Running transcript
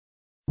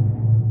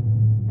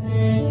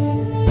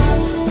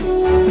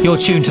You're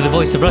tuned to The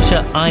Voice of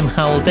Russia. I'm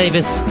Howell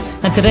Davis,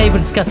 and today we're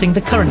discussing the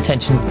current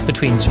tension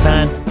between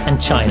Japan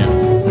and China.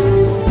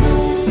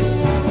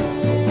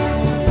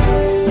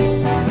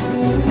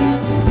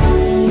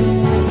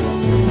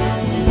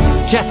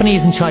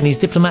 Japanese and Chinese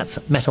diplomats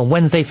met on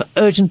Wednesday for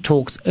urgent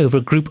talks over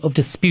a group of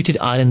disputed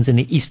islands in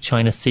the East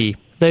China Sea.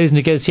 Those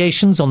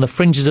negotiations on the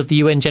fringes of the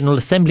UN General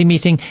Assembly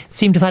meeting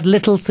seem to have had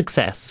little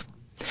success.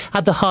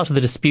 At the heart of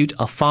the dispute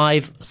are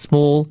 5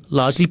 small,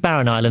 largely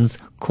barren islands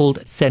called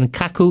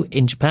Senkaku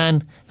in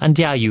Japan and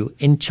Diaoyu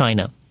in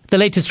China. The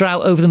latest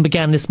row over them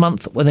began this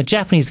month when the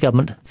Japanese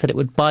government said it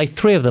would buy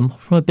 3 of them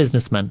from a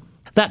businessman.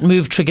 That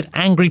move triggered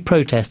angry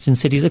protests in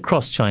cities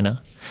across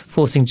China,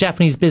 forcing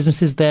Japanese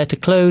businesses there to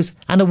close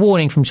and a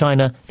warning from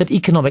China that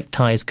economic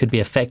ties could be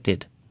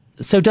affected.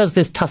 So does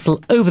this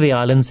tussle over the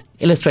islands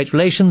illustrate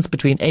relations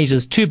between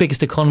Asia's 2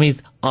 biggest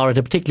economies are at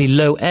a particularly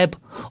low ebb,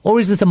 or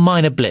is this a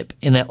minor blip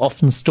in their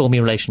often stormy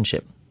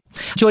relationship?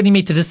 Joining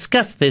me to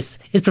discuss this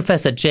is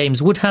Professor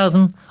James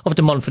Woodhousen of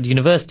De Montfort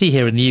University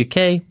here in the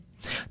UK,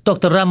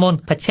 Dr. Ramon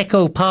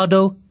Pacheco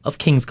Pardo of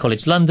King's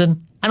College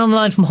London, and on the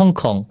line from Hong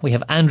Kong we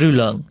have Andrew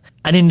Leung,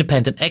 an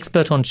independent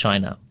expert on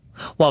China.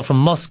 While from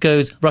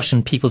Moscow's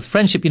Russian People's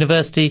Friendship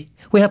University,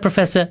 we have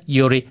Professor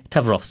Yuri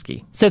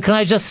Tavrovsky. So can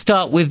I just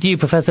start with you,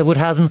 Professor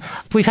Woodhousen?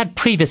 We've had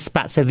previous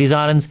spats over these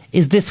islands.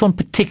 Is this one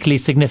particularly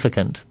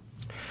significant?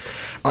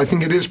 I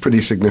think it is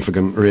pretty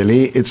significant,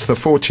 really. It's the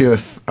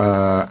 40th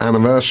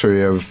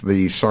anniversary of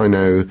the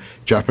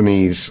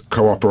Sino-Japanese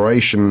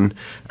cooperation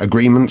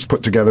agreement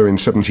put together in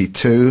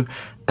 1972,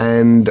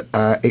 and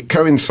it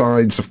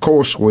coincides, of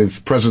course,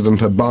 with President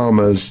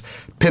Obama's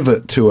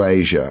pivot to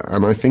Asia.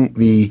 And I think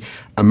the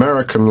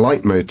American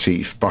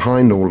leitmotif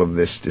behind all of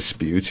this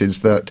dispute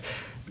is that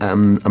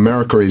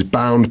America is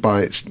bound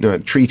by its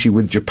treaty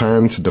with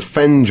Japan to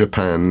defend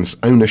Japan's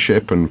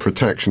ownership and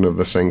protection of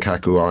the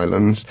Senkaku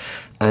Islands.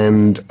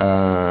 And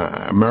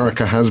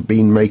America has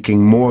been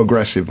making more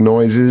aggressive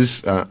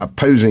noises,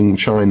 opposing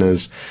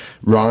China's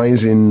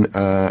rise in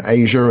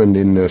Asia and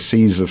in the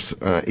seas of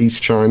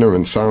East China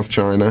and South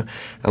China.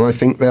 And I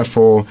think,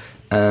 therefore,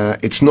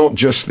 it's not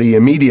just the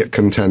immediate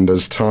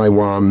contenders,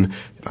 Taiwan,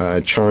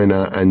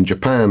 China and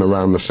Japan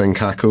around the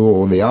Senkaku,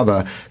 or the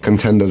other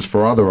contenders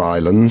for other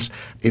islands.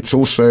 It's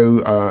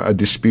also a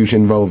dispute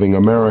involving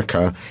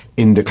America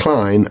in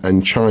decline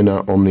and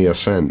China on the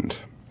ascent.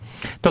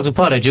 Dr.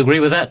 Pardo, do you agree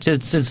with that?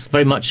 It's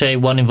very much a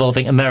one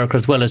involving America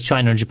as well as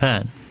China and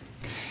Japan.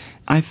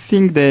 I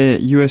think the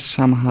US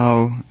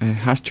somehow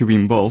has to be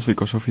involved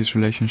because of its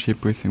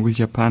relationship with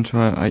Japan, so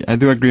I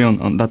do agree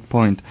on that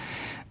point.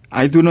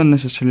 I do not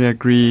necessarily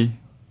agree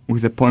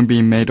with the point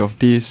being made of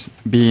this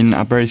being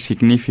a very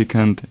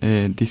significant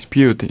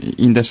dispute,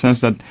 in the sense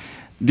that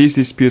these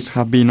disputes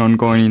have been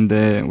ongoing in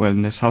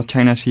the South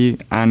China Sea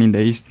and in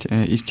the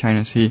East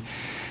China Sea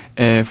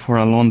for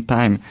a long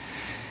time.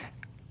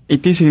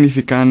 It is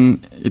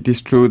significant. It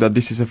is true that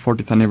this is the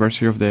 40th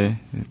anniversary of the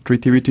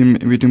treaty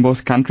between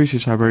both countries.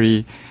 It's a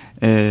very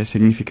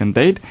significant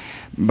date.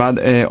 But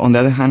on the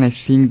other hand, I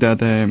think that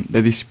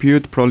the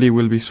dispute probably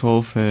will be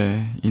solved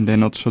in the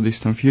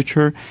not-so-distant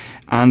future.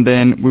 And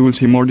then we will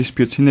see more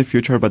disputes in the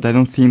future, but I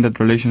don't think that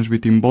relations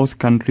between both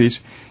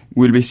countries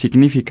will be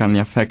significantly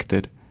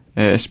affected,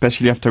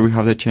 especially after we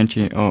have the change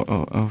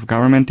of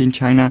government in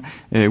China.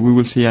 We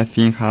will see, I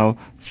think, how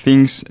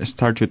things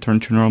start to turn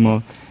to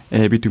normal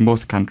between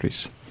both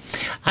countries.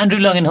 Andrew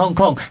Leung in Hong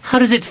Kong, how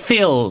does it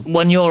feel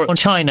when you're in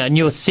China and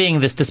you're seeing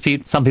this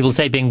dispute, some people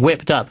say being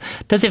whipped up?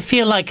 Does it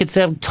feel like it's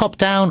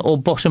top-down or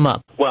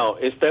bottom-up? Well,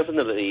 it's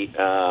definitely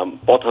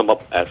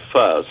bottom-up at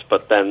first,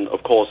 but then,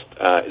 of course,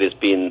 it has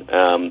been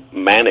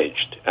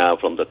managed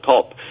from the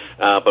top.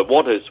 But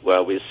what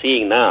we're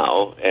seeing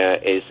now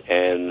is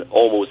an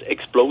almost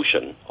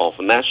explosion of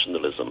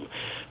nationalism.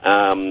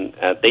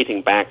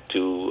 Dating back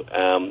to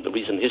the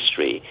recent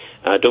history.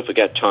 Don't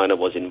forget, China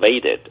was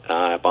invaded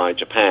by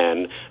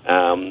Japan,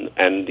 and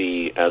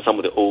some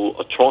of the old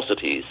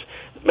atrocities,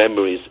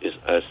 memories is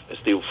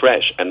still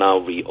fresh, and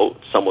now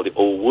some of the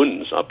old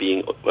wounds are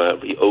being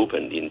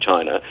reopened in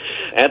China.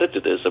 Added to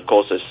this, of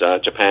course, is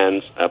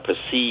Japan's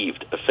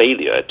perceived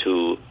failure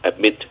to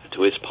admit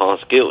to its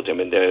past guilt. I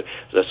mean, there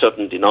are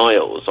certain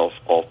denials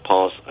of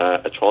past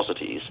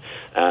atrocities,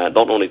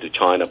 not only to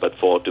China but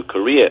to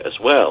Korea as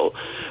well.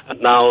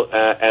 Now,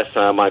 as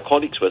my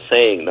colleagues were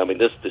saying, I mean,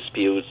 this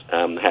dispute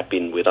have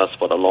been with us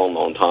for a long,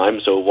 long time.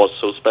 So what's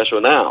so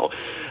special now?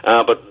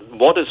 But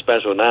what is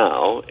special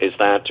now is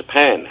that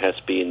Japan has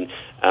been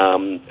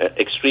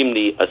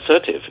extremely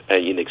assertive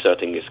in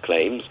exerting its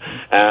claims,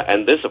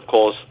 and this, of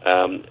course,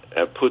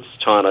 puts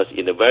China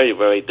in a very,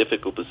 very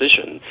difficult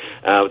position.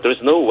 There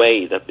is no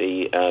way that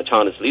the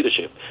China's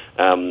leadership,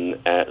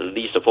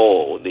 least of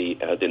all the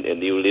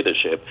new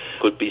leadership,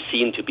 could be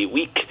seen to be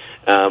weak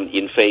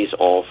in face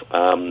of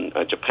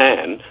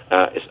Japan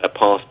as a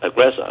past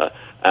aggressor.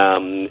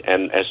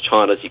 And as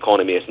China's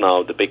economy is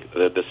now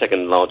the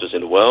second largest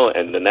in the world,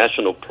 and the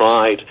national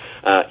pride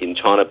in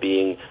China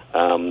being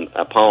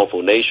a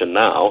powerful nation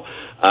now,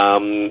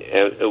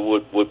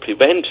 would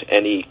prevent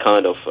any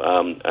kind of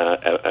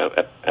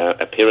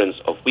appearance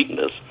of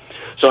weakness.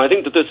 So I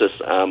think that this is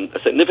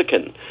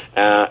significant,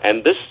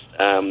 and this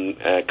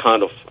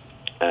kind of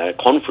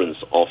conference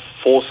of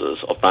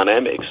forces, of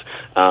dynamics,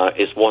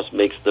 is what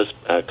makes this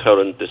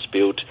current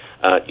dispute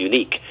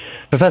unique.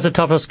 Professor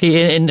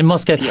Tavrovsky in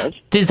Moscow, yes.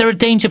 Is there a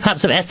danger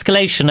perhaps of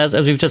escalation, as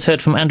we've just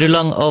heard from Andrew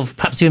Lung, of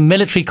perhaps even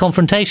military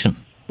confrontation?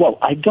 Well,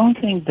 I don't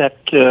think that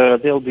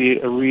there'll be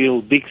a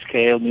real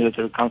big-scale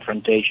military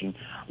confrontation,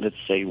 let's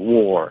say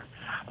war.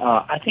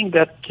 I think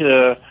that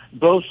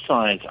both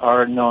sides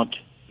are not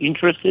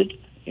interested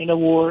in a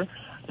war.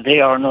 They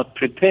are not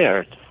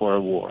prepared for a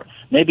war.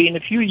 Maybe in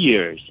a few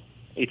years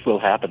it will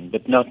happen,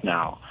 but not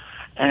now.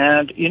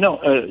 And,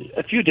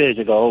 a few days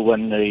ago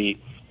when the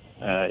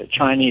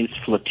Chinese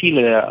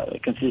flotilla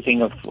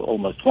consisting of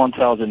almost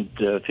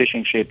 1,000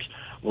 fishing ships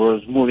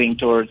was moving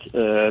towards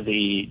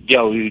the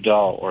Diaoyu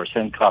or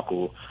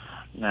Senkaku,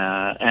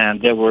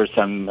 and there were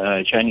some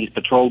Chinese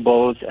patrol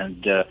boats,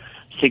 and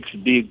 6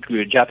 big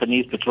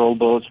Japanese patrol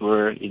boats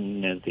were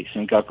in the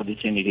Senkaku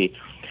vicinity.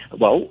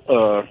 Well,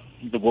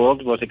 the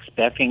world was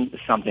expecting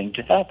something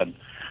to happen,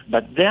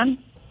 but then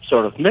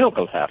sort of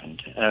miracle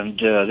happened, and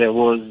there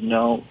was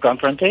no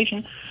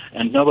confrontation,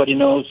 and nobody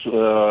knows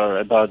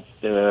about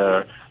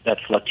that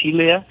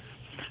flotilla.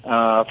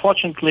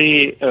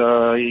 Fortunately,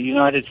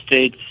 United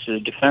States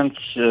Defense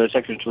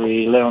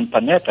Secretary Leon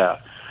Panetta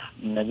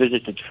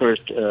visited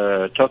first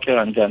Tokyo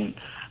and then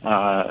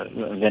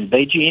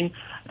Beijing,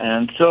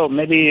 and so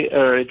maybe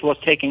it was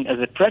taken as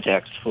a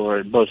pretext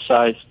for both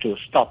sides to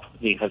stop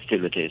the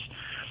hostilities.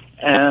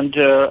 And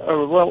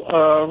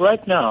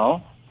right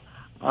now,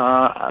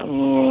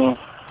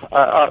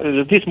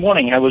 this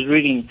morning I was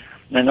reading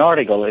an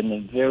article in a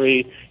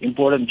very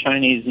important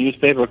Chinese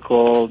newspaper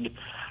called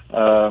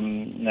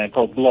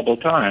Global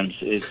Times.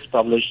 It's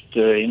published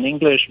in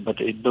English,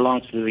 but it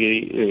belongs to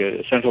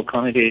the Central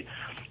Committee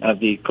of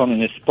the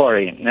Communist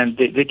Party. And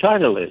the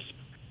title is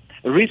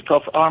 "Risk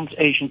of Armed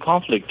Asian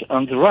Conflict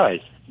on the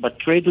Rise, but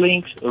Trade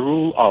Links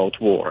Rule Out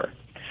War."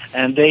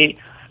 And they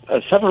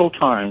several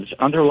times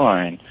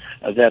underline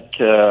that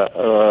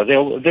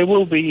there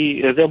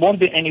won't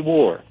be any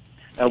war.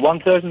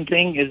 One certain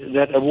thing is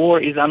that a war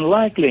is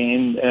unlikely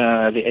in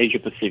the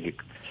Asia-Pacific.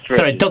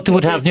 Sorry, Dr.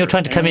 Woodhausen, you're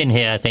trying to come in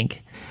here, I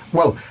think.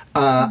 Well,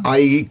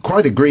 I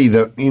quite agree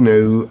that,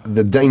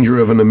 the danger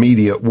of an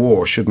immediate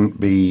war shouldn't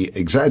be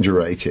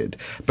exaggerated.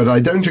 But I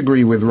don't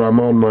agree with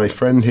Ramon, my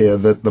friend here,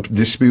 that the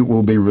dispute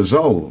will be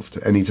resolved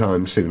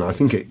anytime soon. I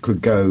think it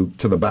could go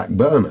to the back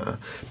burner,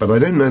 but I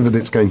don't know that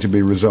it's going to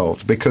be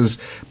resolved, because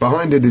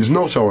behind it is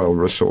not oil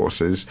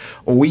resources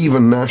or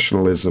even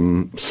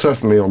nationalism,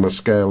 certainly on a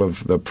scale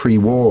of the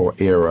pre-war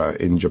era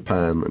in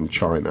Japan and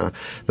China.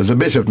 There's a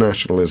bit of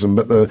nationalism,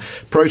 but the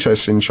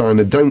protests in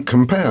China don't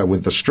compare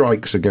with the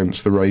strikes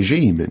against the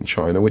regime in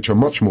China, which are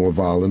much more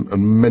violent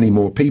and many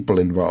more people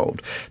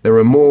involved. There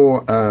are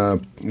more,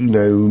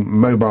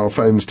 mobile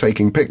phones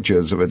taking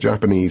pictures of a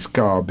Japanese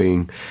car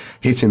being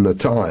hit in the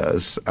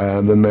tires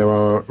than there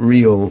are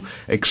real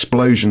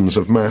explosions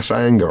of mass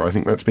anger. I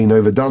think that's been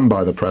overdone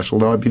by the press,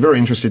 although I'd be very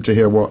interested to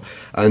hear what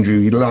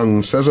Andrew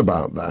Lung says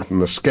about that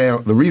and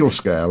the real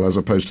scale as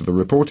opposed to the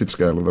reported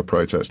scale of the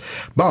protest.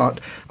 But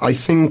I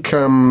think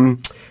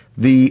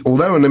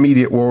although an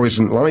immediate war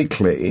isn't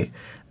likely,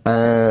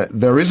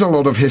 there is a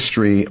lot of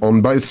history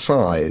on both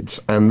sides,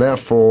 and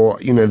therefore,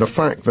 the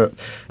fact that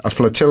a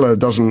flotilla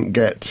doesn't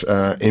get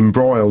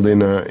embroiled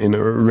in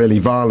a really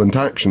violent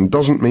action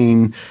doesn't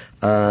mean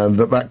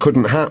that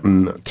couldn't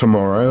happen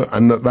tomorrow,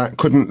 and that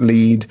couldn't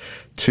lead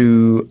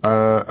to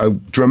a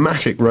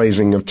dramatic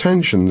raising of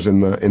tensions in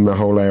the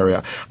whole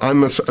area.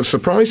 I'm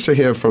surprised to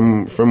hear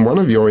from one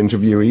of your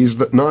interviewees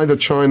that neither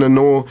China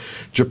nor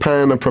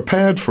Japan are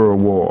prepared for a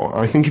war.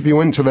 I think if you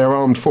went to their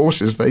armed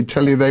forces, they'd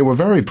tell you they were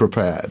very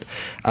prepared.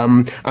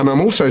 And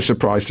I'm also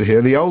surprised to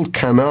hear the old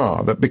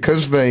canard that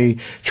because they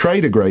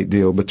trade a great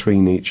deal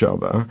between each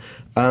other,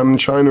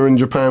 China and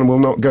Japan will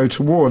not go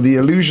to war. The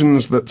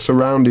illusions that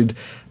surrounded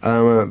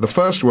the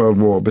First World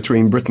War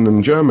between Britain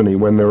and Germany,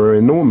 when there were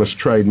enormous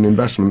trade and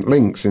investment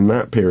links in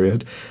that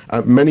period,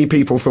 many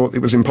people thought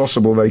it was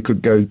impossible they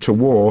could go to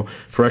war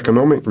for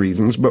economic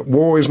reasons, but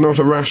war is not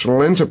a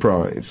rational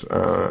enterprise,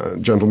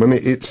 gentlemen.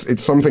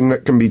 It's something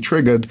that can be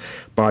triggered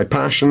by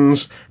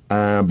passions,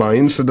 by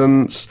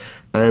incidents,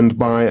 and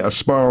by a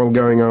spiral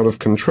going out of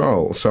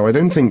control. So I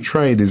don't think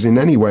trade is in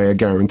any way a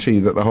guarantee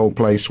that the whole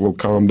place will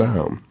calm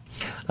down.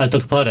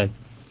 Dr. Pardo.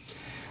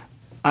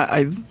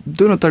 I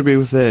do not agree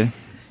with the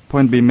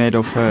point being made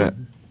of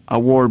a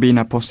war being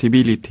a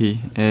possibility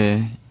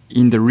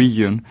in the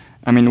region.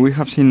 I mean, we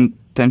have seen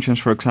tensions,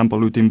 for example,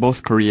 between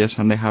both Koreas,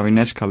 and they haven't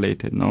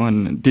escalated, no?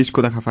 And this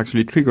could have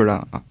actually triggered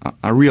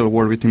a real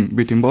war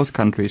between both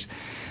countries.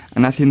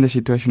 And I think the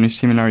situation is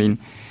similar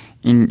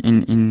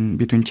in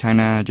between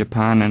China,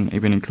 Japan, and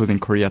even including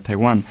Korea,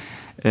 Taiwan.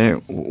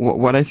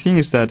 What I think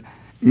is that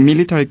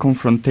military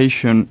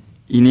confrontation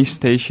in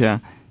East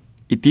Asia,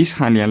 it is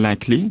highly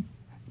unlikely,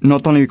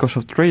 not only because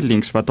of trade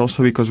links, but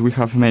also because we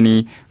have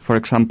many, for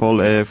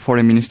example,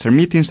 foreign minister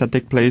meetings that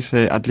take place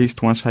at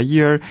least once a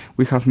year.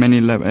 We have many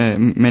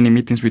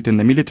meetings between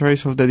the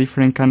militaries of the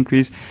different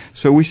countries.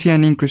 So we see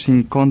an increase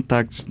in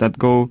contacts that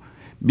go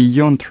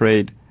beyond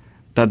trade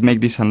that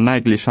make this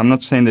unlikely. So I'm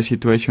not saying the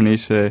situation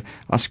is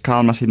as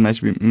calm as it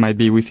might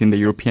be within the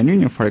European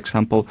Union, for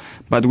example,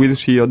 but we do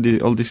see all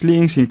these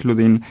links,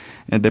 including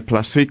the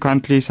 +3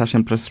 countries,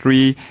 ASEAN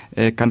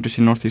 +3, countries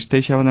in Northeast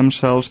Asia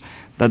themselves,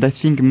 that I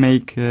think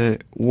make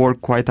war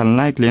quite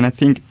unlikely. And I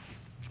think,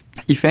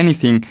 if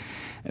anything,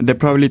 the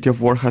probability of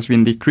war has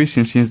been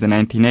decreasing since the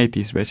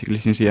 1980s, basically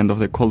since the end of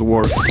the Cold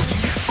War.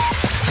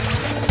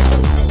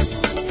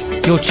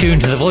 You're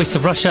tuned to The Voice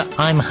of Russia.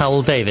 I'm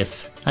Howell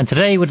Davis. And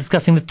today we're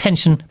discussing the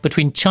tension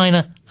between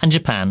China and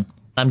Japan.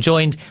 I'm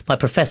joined by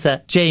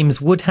Professor James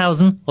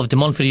Woodhousen of De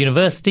Montfort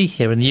University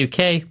here in the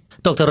UK,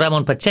 Dr.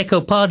 Ramon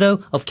Pacheco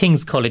Pardo of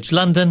King's College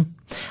London,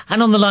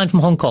 and on the line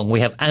from Hong Kong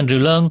we have Andrew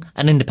Leung,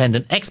 an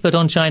independent expert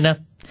on China,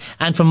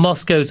 and from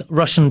Moscow's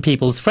Russian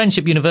People's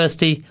Friendship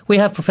University we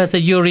have Professor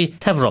Yuri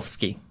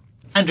Tavrovsky.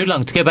 Andrew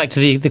Leung, to go back to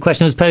the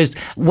question that was posed,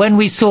 when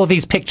we saw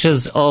these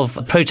pictures of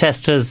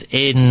protesters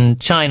in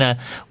China,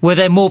 were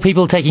there more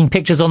people taking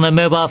pictures on their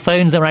mobile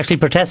phones that were actually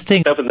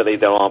protesting? Definitely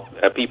there are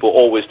people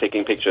always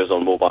taking pictures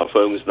on mobile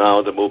phones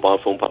now. The mobile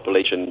phone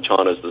population in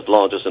China is the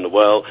largest in the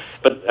world.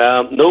 But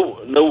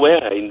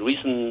nowhere in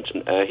recent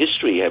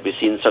history have we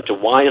seen such a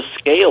wide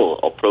scale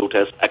of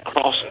protest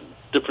across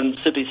different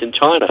cities in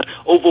China,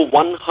 over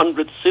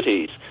 100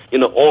 cities,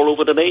 all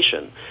over the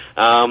nation.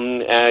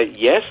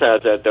 Yes,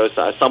 there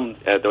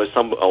was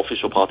some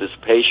official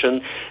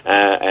participation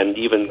and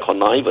even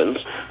connivance,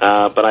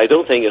 but I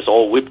don't think it's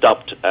all whipped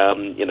up,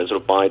 sort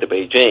of by the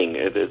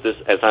Beijing. This,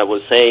 as I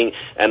was saying,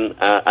 and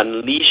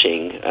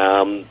unleashing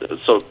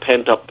sort of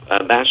pent-up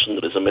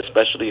nationalism,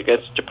 especially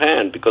against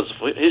Japan because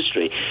of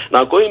history.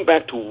 Now, going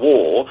back to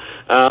war,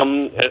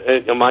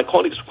 my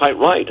colleagues are quite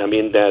right. I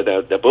mean,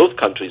 both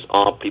countries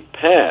are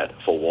prepared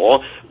for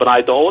war, but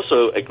I'd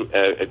also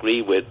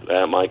agree with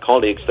my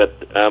colleagues that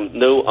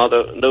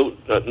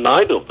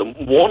neither of them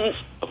wants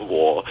a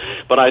war.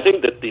 But I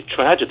think that the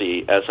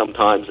tragedy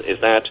sometimes is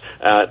that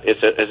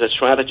it's a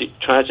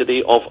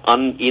tragedy of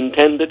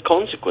unintended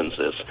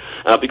consequences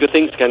because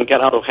things can get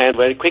out of hand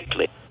very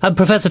quickly.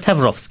 Professor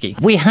Tavrovsky,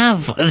 we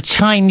have the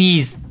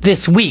Chinese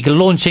this week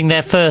launching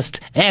their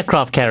first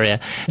aircraft carrier.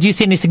 Do you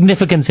see any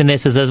significance in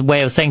this as a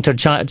way of saying to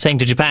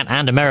Japan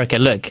and America,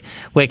 look,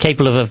 we're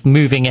capable of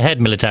moving ahead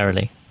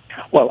militarily?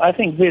 Well, I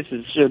think this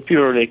is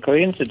purely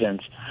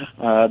coincidence.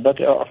 But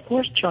of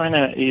course,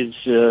 China is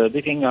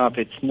beefing up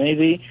its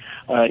navy.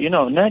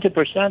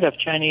 90% of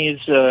Chinese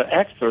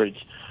experts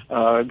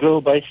go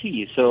by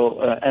sea.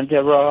 So, and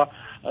there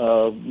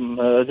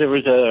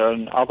is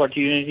an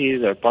opportunity,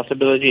 the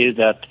possibility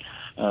that,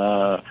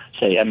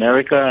 say,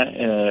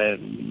 America,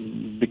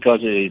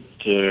 because it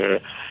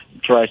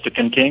tries to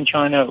contain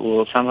China,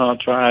 will somehow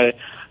try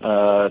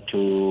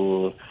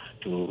to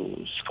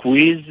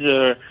squeeze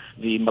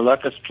the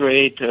Malacca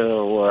Strait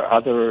or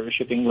other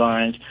shipping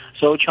lines.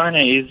 So China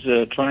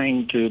is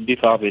trying to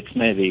beef up its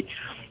navy.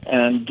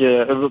 And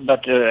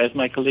but as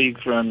my colleague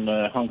from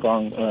Hong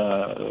Kong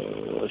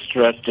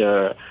stressed,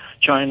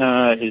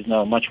 China is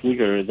now much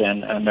weaker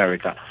than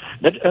America.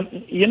 But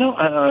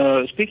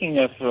speaking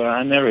of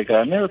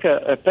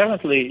America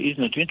apparently is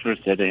not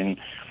interested in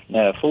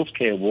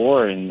full-scale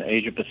war in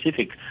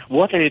Asia-Pacific.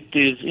 What it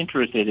is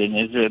interested in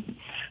is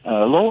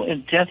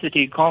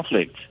low-intensity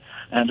conflicts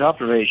and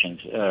operations.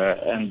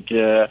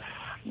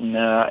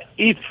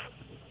 If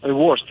a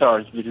war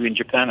starts between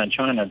Japan and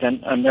China,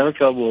 then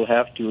America will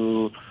have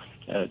to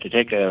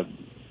take a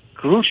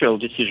crucial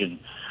decision.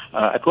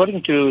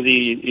 According to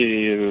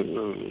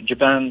the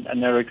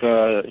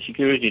Japan-America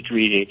Security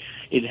Treaty,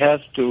 it has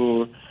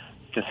to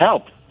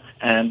help.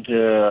 And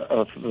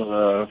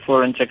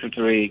Foreign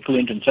Secretary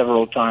Clinton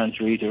several times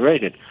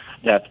reiterated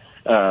that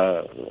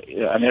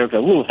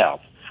America will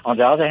help. On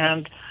the other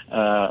hand,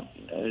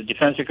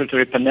 Defense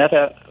Secretary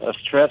Panetta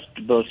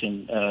stressed both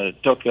in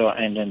Tokyo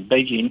and in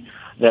Beijing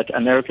that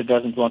America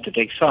doesn't want to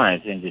take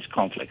sides in this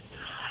conflict.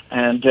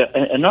 And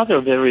another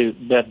very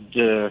bad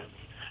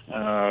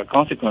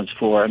consequence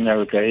for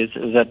America is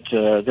that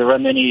there are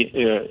many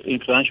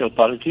influential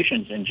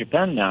politicians in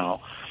Japan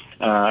now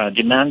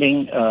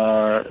demanding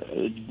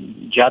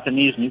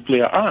Japanese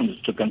nuclear arms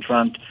to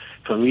confront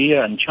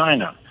Korea and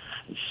China.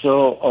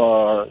 So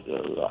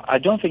I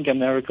don't think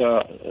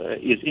America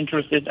is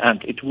interested,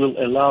 and it will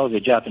allow the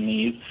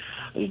Japanese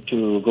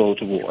to go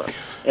to war.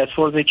 As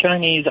for the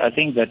Chinese, I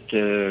think that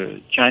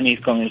Chinese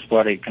Communist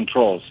Party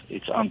controls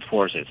its armed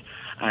forces,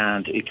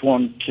 and it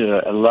won't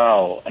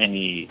allow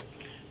any,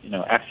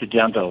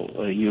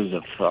 accidental use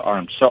of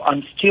arms. So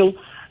I'm still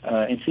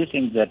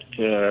insisting that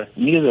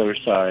neither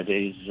side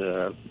is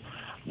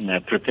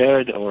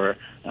prepared or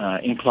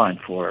inclined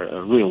for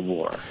a real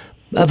war.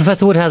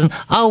 Professor Woodhausen,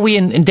 are we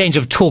in danger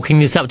of talking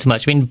this up too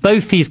much? I mean,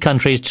 both these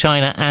countries,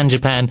 China and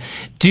Japan,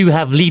 do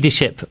have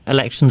leadership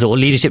elections or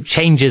leadership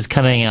changes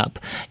coming up.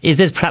 Is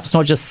this perhaps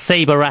not just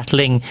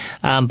saber-rattling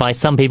by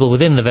some people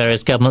within the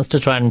various governments to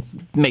try and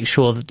make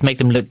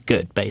them look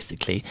good,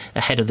 basically,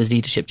 ahead of these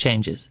leadership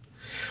changes?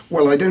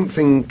 Well, I don't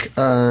think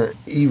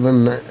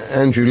even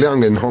Andrew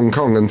Leung in Hong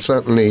Kong, and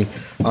certainly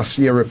us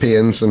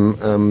Europeans and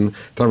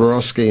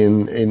Tavarovsky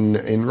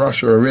in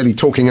Russia are really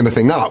talking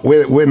anything up.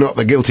 We're not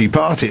the guilty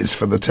parties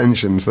for the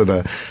tensions that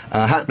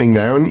are happening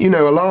there. And,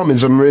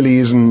 alarmism really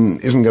isn't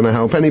going to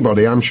help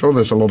anybody. I'm sure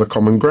there's a lot of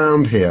common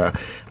ground here.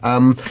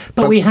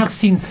 But we have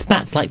seen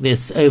spats like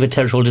this over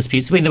territorial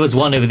disputes. I mean, there was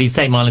one over these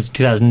same islands in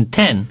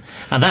 2010,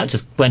 and that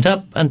just went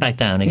up and back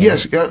down again.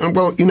 Yes,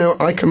 well,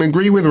 I can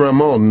agree with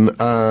Ramon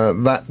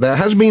that there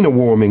has been a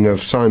warming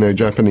of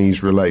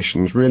Sino-Japanese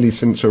relations really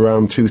since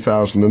around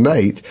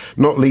 2008,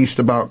 not least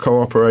about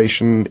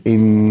cooperation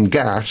in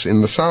gas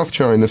in the South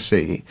China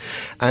Sea.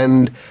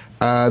 And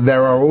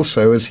there are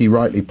also, as he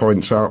rightly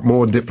points out,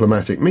 more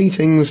diplomatic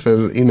meetings.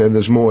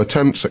 There's more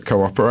attempts at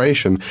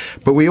cooperation.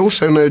 But we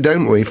also know,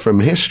 don't we, from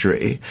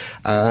history,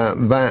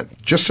 that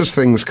just as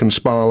things can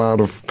spiral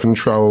out of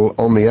control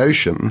on the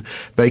ocean,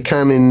 they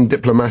can in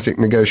diplomatic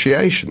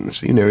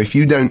negotiations. If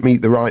you don't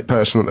meet the right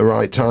person at the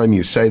right time,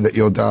 you say that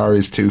your diary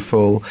is too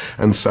full,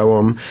 and so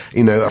on.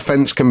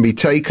 Offence can be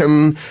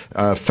taken,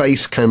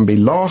 face can be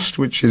lost,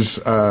 which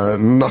is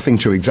nothing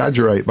to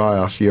exaggerate by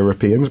us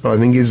Europeans, but I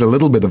think is a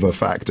little bit of a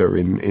factor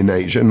in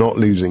Asia, not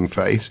losing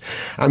face.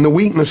 And the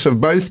weakness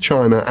of both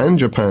China and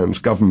Japan's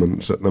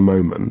governments at the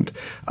moment,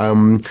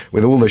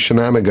 with all the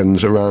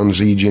shenanigans around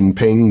Xi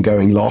Jinping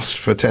going lost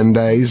for 10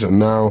 days, and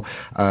now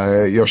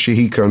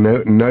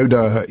Yoshihiko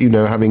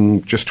Noda,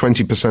 having just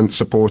 20%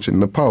 support in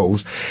the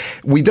polls,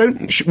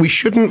 we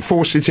shouldn't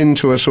force it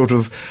into a sort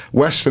of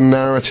Western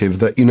narrative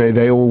that,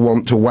 they all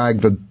want to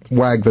wag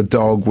the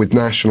dog with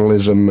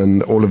nationalism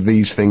and all of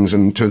these things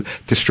and to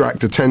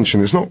distract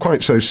attention. It's not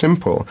quite so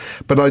simple.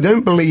 But I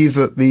don't believe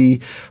that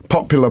the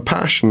popular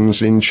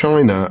passions in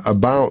China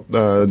about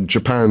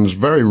Japan's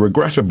very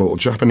regrettable,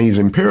 Japanese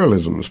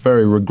imperialism's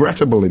very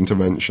regrettable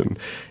intervention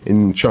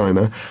in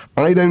China,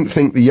 I don't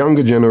think the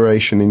younger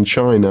generation in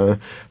China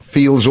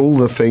feels all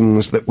the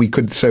things that we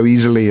could so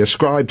easily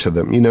ascribe to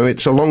them.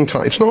 It's a long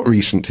time. It's not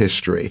recent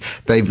history.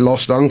 They've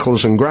lost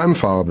uncles and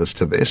grandfathers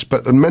to this,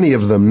 but many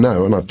of them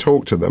know, and I've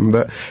talked to them,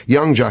 that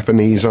young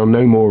Japanese are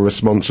no more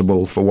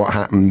responsible for what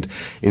happened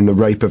in the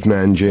rape of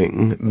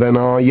Nanjing than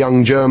are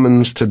young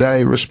Germans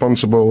today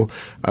responsible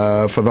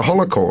for the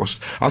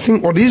Holocaust. I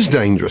think what is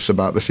dangerous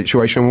about the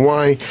situation,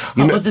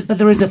 but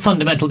there is a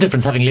fundamental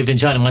difference, having lived in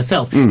China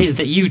myself, is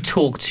that you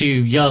talk to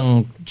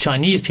young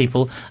Chinese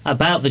people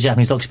about the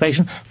Japanese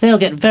occupation, they'll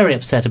get very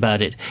upset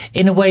about it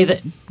in a way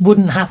that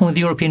wouldn't happen with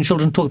European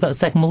children talk about the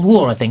Second World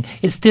War, I think.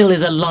 It still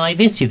is a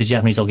live issue, the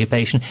Japanese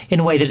occupation, in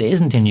a way that it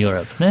isn't in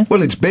Europe, no?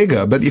 Well, it's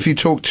bigger, but if you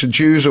talk to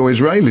Jews or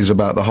Israelis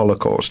about the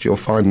Holocaust, you'll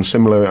find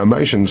similar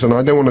emotions, and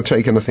I don't want to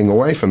take anything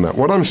away from that.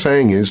 What I'm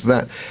saying is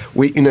that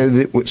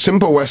the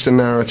simple Western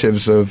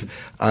narratives of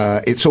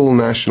it's all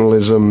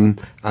nationalism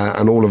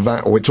and all of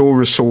that, or it's all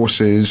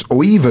resources,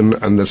 or even,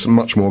 and there's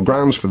much more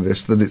grounds for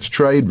this, that it's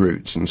trade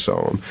routes and so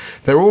on.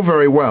 They're all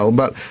very well,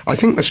 but I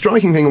think the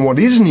striking thing and what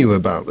is new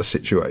about the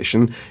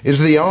situation is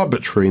the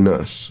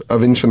arbitrariness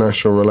of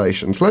international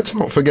relations. Let's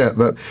not forget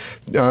that,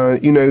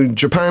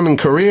 Japan and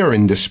Korea are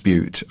in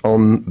dispute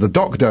on the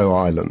Dokdo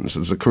Islands,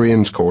 as the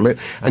Koreans call it,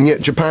 and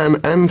yet Japan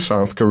and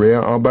South Korea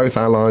are both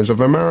allies of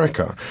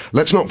America.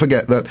 Let's not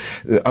forget that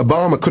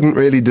Obama couldn't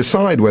really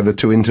decide whether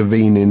to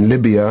intervene in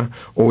Libya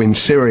or in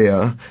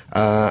Syria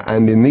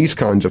and in these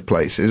kinds of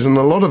places, and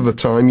a lot of the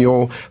time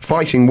you're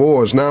fighting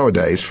wars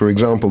nowadays, for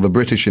example, the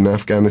British in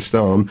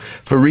Afghanistan,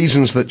 for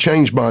reasons that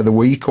change by the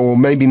week or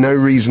maybe no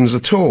reasons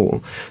at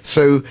all.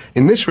 So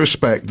in this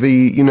respect,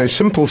 the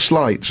simple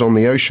slights on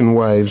the ocean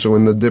waves or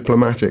in the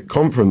diplomatic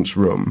conference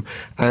room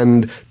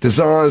and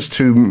desires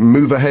to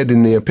move ahead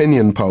in the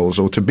opinion polls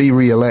or to be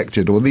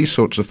re-elected or these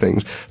sorts of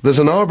things, there's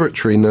an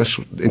arbitrariness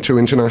to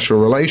international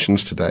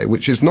relations today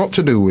which is not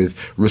to do with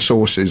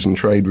resources and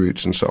trade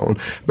routes and so on,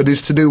 but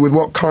is to do with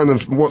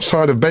what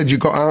side of bed you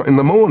got out in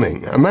the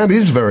morning, and that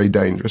is very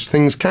dangerous.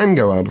 Things can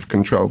go out of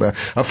control there.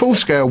 A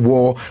full-scale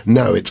war,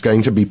 no, it's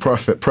going to be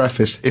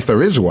prefaced, if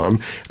there is one,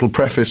 it'll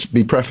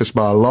be prefaced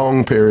by a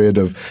long period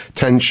of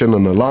tension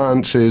and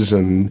alliances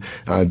and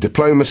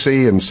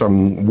diplomacy and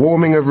some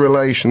warming of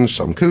relations,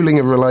 some cooling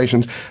of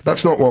relations.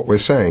 That's not what we're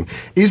saying.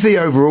 Is the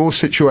overall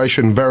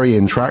situation very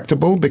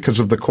intractable because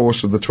of the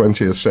course of the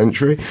 20th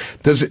century?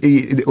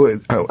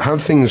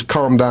 Have things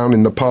calmed down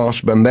in the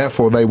past and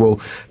therefore they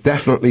will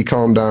definitely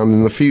calm down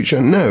in the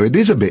future? No, it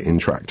is a bit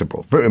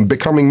intractable,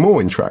 becoming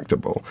more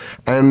intractable.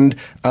 And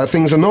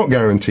things are not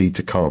guaranteed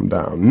to calm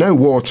down. No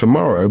war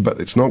tomorrow, but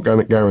it's not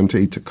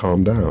guaranteed to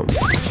calm down.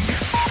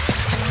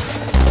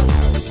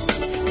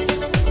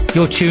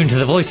 You're tuned to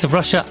The Voice of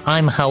Russia.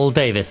 I'm Howell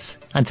Davis.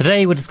 And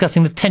today we're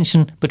discussing the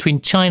tension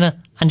between China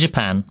and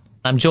Japan.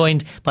 I'm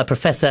joined by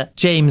Professor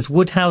James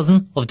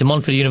Woodhausen of De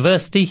Montfort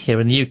University here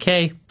in the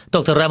UK,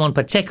 Dr. Ramon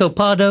Pacheco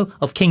Pardo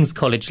of King's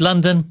College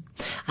London.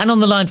 And on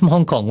the line from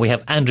Hong Kong, we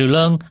have Andrew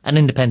Leung, an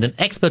independent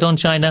expert on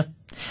China.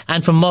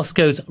 And from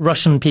Moscow's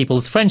Russian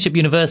People's Friendship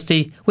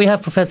University, we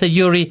have Professor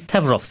Yuri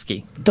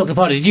Tavrovsky. Dr.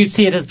 Pardo, did you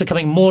see it as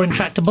becoming more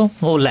intractable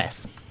or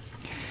less?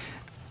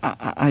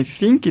 I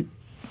think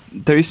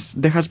there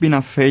has been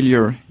a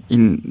failure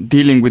in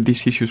dealing with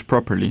these issues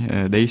properly,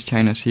 the East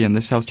China Sea and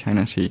the South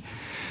China Sea.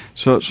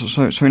 So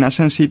in a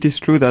sense, it is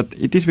true that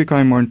it is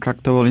becoming more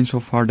intractable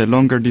insofar the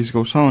longer this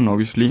goes on,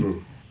 obviously,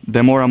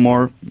 the more and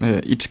more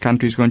each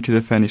country is going to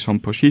defend its own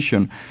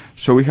position.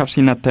 So we have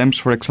seen attempts,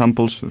 for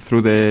example,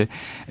 through the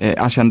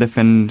ASEAN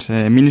Defense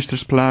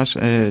Ministers Plus,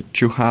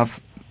 to have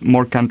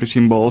more countries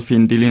involved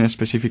in dealing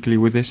specifically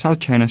with the South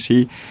China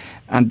Sea,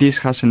 and this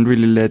hasn't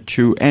really led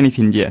to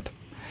anything yet.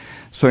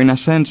 So in a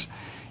sense,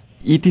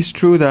 it is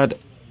true that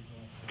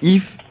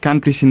if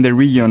countries in the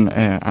region,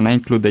 and I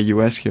include the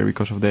US here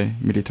because of the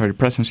military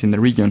presence in the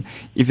region,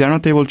 if they are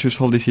not able to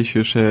solve these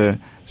issues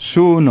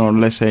soon, or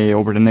let's say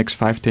over the next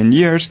 5-10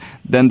 years,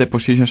 then the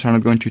positions are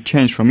not going to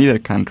change from either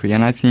country.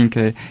 And I think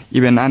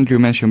even Andrew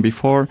mentioned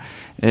before,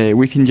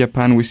 within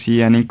Japan we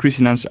see an increase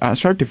in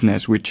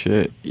assertiveness, which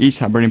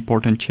is a very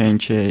important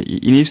change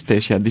in East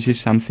Asia. This is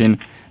something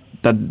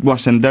that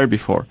wasn't there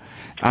before.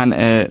 And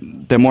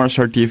the more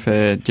assertive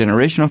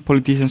generation of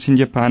politicians in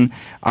Japan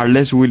are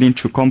less willing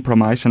to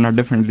compromise and are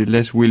definitely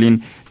less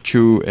willing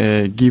to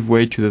give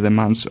way to the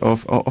demands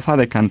of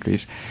other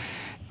countries.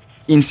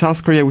 In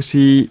South Korea, we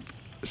see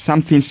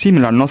something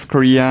similar. North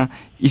Korea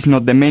is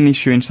not the main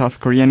issue in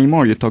South Korea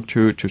anymore. You talk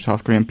to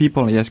South Korean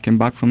people. I just came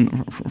back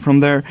from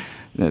there,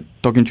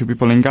 talking to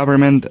people in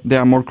government. They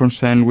are more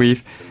concerned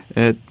with,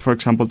 for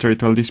example,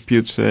 territorial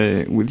disputes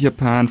with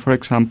Japan, for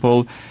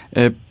example,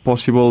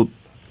 possible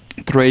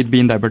trade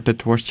being diverted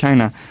towards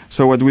China.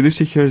 So what we do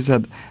see here is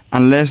that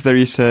unless there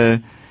is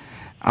a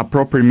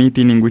proper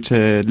meeting in which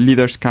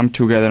leaders come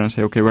together and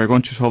say, okay, we're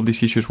going to solve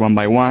these issues one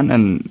by one,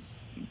 and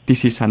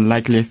this is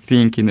unlikely, I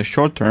think, in the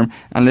short term,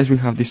 unless we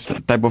have this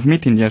type of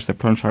meeting, yes, the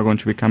problems are going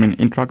to become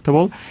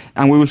intractable,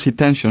 and we will see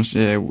tensions.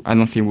 I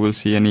don't think we will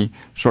see any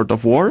sort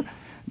of war,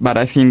 but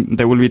I think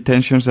there will be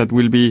tensions that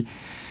will be,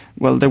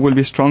 well, they will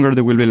be stronger,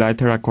 they will be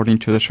lighter according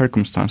to the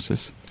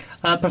circumstances.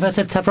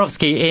 Professor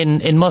Tavrovsky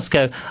in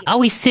Moscow, are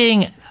we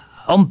seeing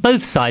on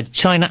both sides,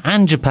 China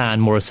and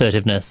Japan, more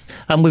assertiveness?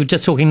 And we were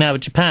just talking now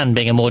about Japan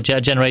being a more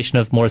generation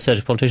of more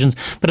assertive politicians,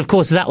 but of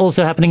course, is that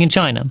also happening in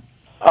China?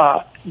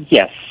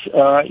 Yes.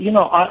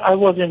 I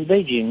was in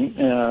Beijing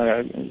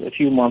a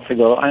few months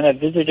ago, and I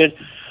visited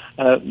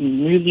a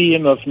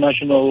Museum of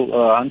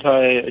National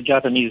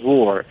Anti-Japanese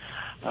War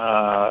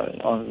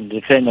on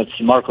the famous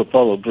Marco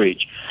Polo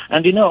Bridge.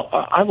 And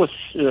I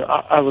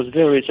was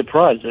very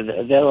surprised.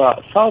 There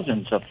are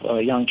thousands of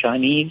young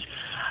Chinese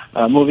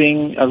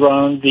moving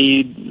around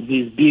this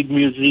big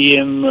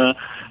museum,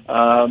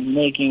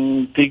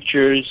 making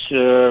pictures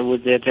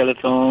with their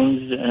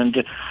telephones,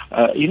 and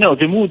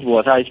the mood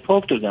was, I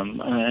spoke to them,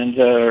 and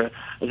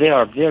they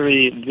are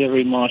very,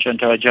 very much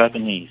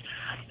anti-Japanese.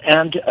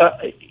 And,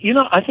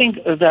 I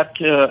think that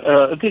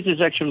this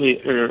is actually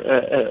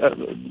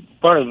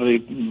part of the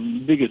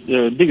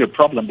bigger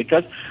problem,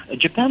 because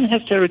Japan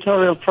has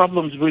territorial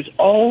problems with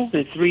all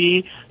the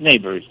three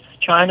neighbors,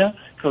 China,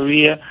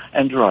 Korea,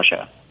 and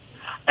Russia.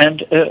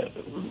 And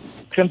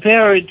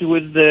compare it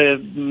with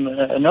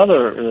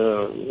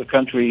another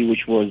country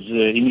which was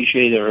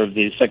initiator of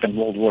the Second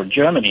World War,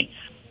 Germany.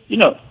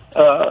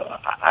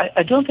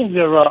 I don't think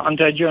there are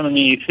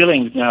anti-Germany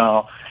feelings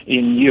now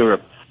in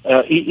Europe.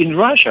 In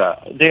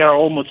Russia, they are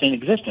almost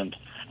inexistent.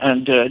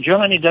 And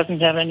Germany doesn't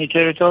have any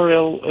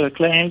territorial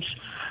claims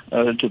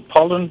to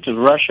Poland, to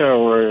Russia,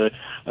 or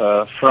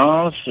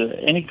France,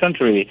 any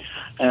country.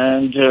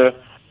 And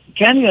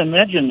can you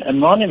imagine a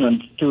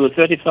monument to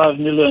 35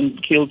 million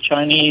killed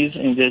Chinese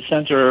in the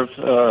center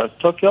of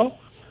Tokyo?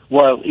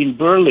 While in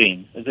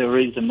Berlin, there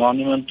is a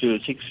monument to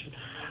 6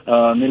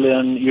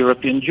 million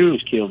European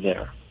Jews killed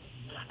there.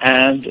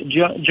 And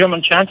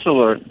German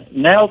Chancellor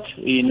knelt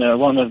in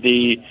one of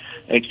the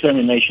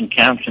extermination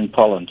camps in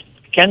Poland.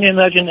 Can you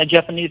imagine a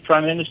Japanese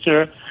Prime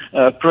Minister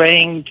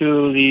praying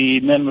to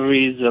the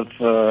memories of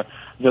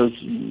those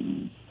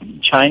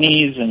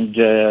Chinese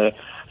and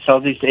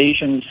Southeast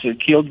Asians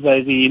killed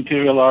by the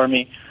Imperial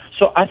Army?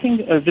 So I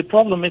think the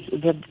problem is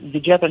that the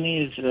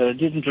Japanese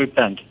didn't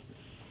repent.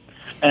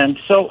 And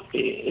so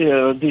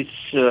this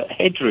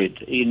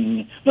hatred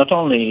not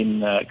only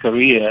in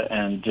Korea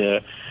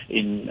and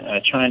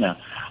in China,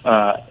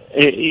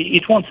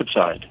 it won't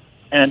subside,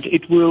 and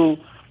it will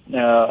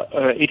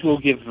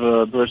give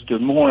birth to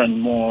more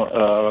and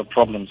more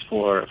problems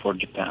for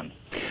Japan.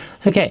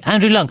 Okay,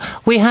 Andrew Leung,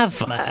 we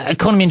have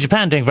economy in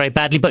Japan doing very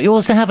badly, but you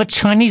also have a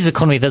Chinese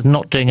economy that's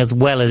not doing as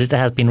well as it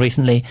has been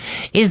recently.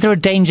 Is there a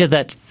danger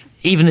that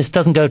even if this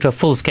doesn't go to a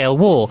full-scale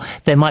war,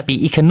 there might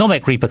be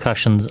economic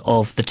repercussions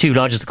of the two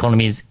largest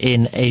economies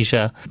in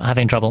Asia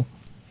having trouble?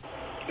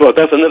 Well,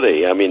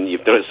 definitely. I mean,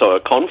 if there is a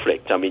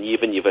conflict, I mean,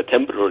 even if a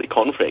temporary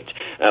conflict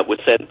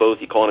would send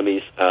both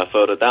economies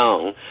further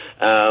down.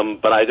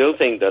 But I don't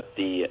think that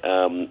there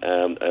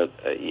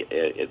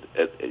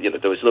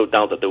is no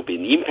doubt that there will be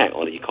an impact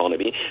on the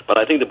economy. But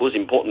I think the most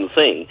important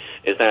thing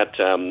is that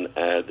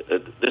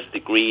this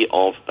degree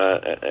of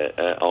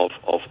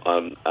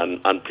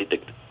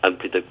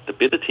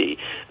unpredictability.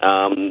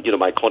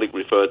 My colleague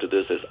referred to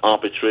this as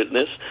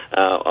arbitrariness,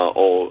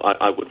 or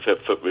I would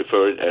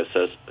refer it as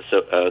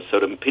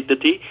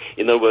serendipity.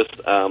 In other words,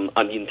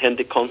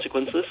 unintended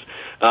consequences.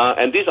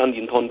 And these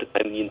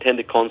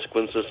unintended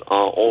consequences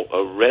are all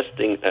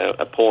resting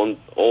upon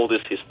all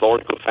these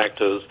historical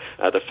factors.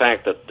 The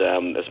fact that,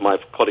 as my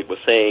colleague was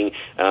saying,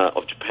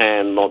 of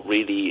Japan not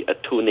really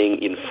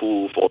tuning in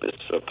full for this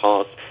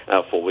past,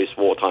 for its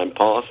wartime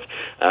past,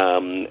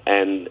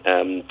 and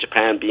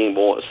Japan being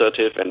more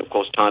assertive, and of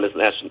course China's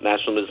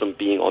nationalism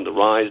being on the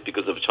rise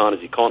because of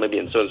China's economy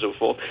and so on and so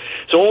forth.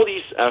 So all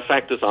these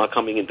factors are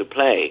coming into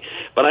play.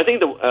 But I think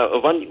the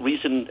one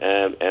recent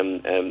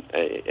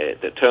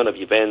the turn of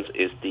events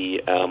is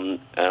the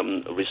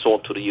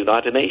resort to the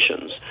United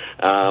Nations.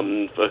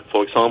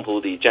 For example,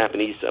 the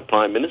Japanese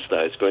Prime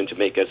Minister is going to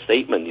make a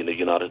statement in the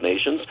United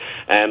Nations,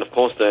 and of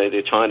course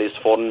the Chinese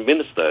Foreign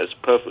Minister is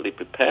perfectly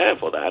prepared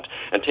for that,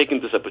 and taking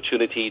this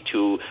opportunity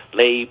to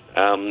lay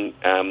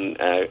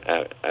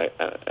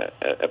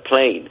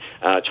plain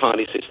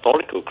Chinese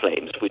historical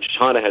claims, which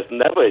China has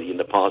never in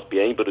the past been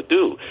able to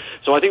do.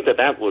 So I think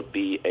that would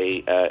be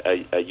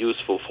a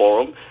useful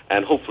forum,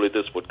 and hopefully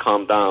this would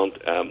calm down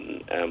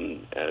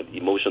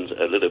emotions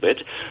a little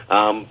bit.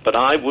 But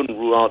I wouldn't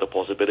rule out the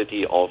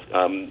possibility of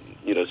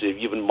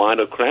even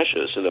minor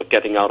crashes,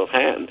 getting out of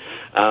hand.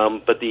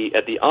 But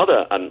the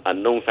other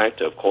unknown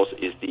factor, of course,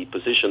 is the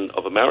position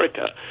of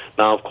America.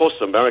 Now, of course,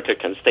 America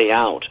can stay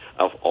out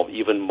of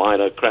even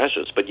minor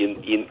crashes, but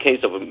in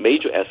case of a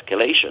major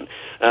escalation,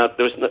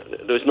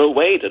 there's no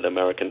way that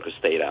America could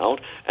stay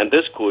out, and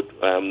this could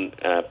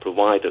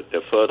provide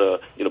the further,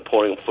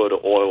 pouring further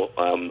oil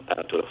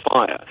to the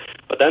fire.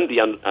 But then the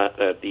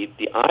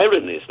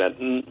irony is that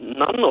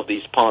none of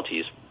these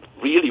parties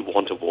really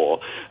want a war.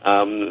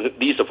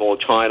 These are all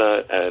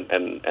China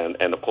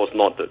and of course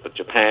not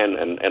Japan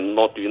and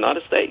not the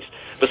United States.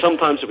 But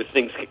sometimes if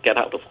things get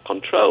out of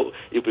control,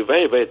 it will be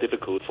very, very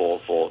difficult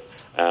for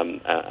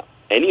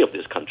any of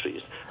these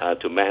countries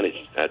to manage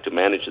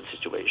the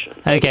situation.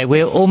 Okay,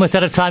 we're almost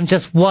out of time.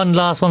 Just one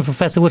last one,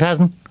 Professor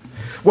Woodhausen.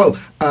 Well,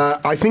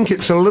 I think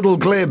it's a little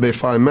glib,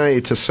 if I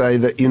may, to say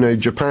that,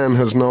 Japan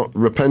has not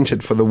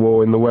repented for the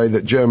war in the way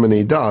that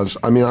Germany does.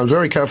 I mean, I was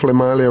very careful in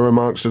my earlier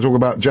remarks to talk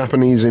about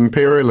Japanese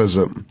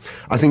imperialism.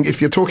 I think if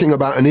you're talking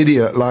about an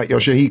idiot like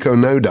Yoshihiko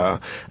Noda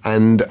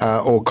and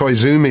or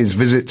Koizumi's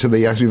visit to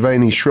the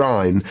Yasuveni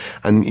shrine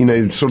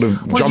and, sort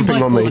of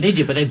jumping on the... an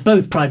idiot, but they're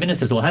both prime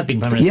ministers or have been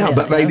prime ministers. Yeah,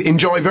 but they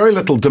enjoy very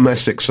little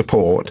domestic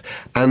support,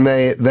 and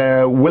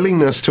their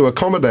willingness to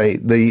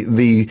accommodate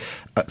the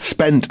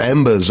spent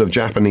embers of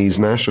Japanese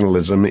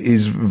nationalism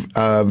is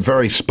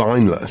very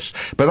spineless.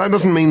 But that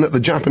doesn't mean that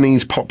the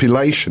Japanese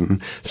population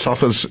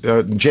suffers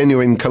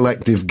genuine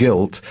collective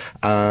guilt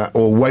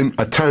or won't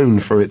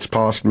atone for its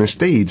past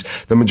misdeeds.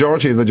 The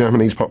majority of the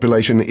Japanese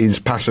population is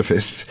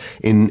pacifist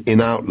in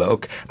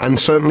outlook and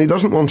certainly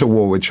doesn't want a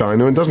war with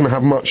China and doesn't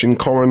have much in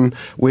common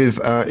with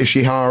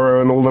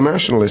Ishihara and all the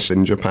nationalists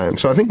in Japan.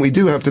 So I think we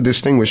do have to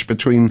distinguish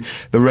between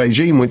the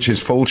regime, which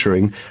is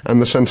faltering,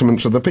 and the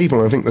sentiments of the people.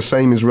 And I think the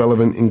same is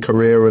relevant in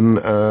Korea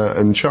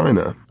and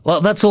China. Well,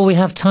 that's all we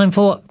have time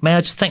for. May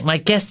I just thank my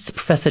guests,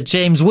 Professor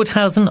James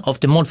Woodhausen of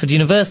De Montfort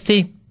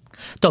University,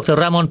 Dr.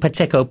 Ramon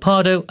Pacheco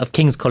Pardo of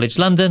King's College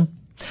London,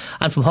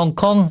 and from Hong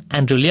Kong,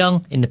 Andrew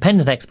Leung,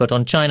 independent expert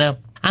on China,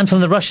 and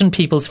from the Russian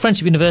People's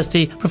Friendship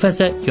University,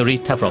 Professor Yuri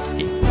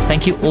Tavrovsky.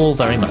 Thank you all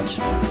very much.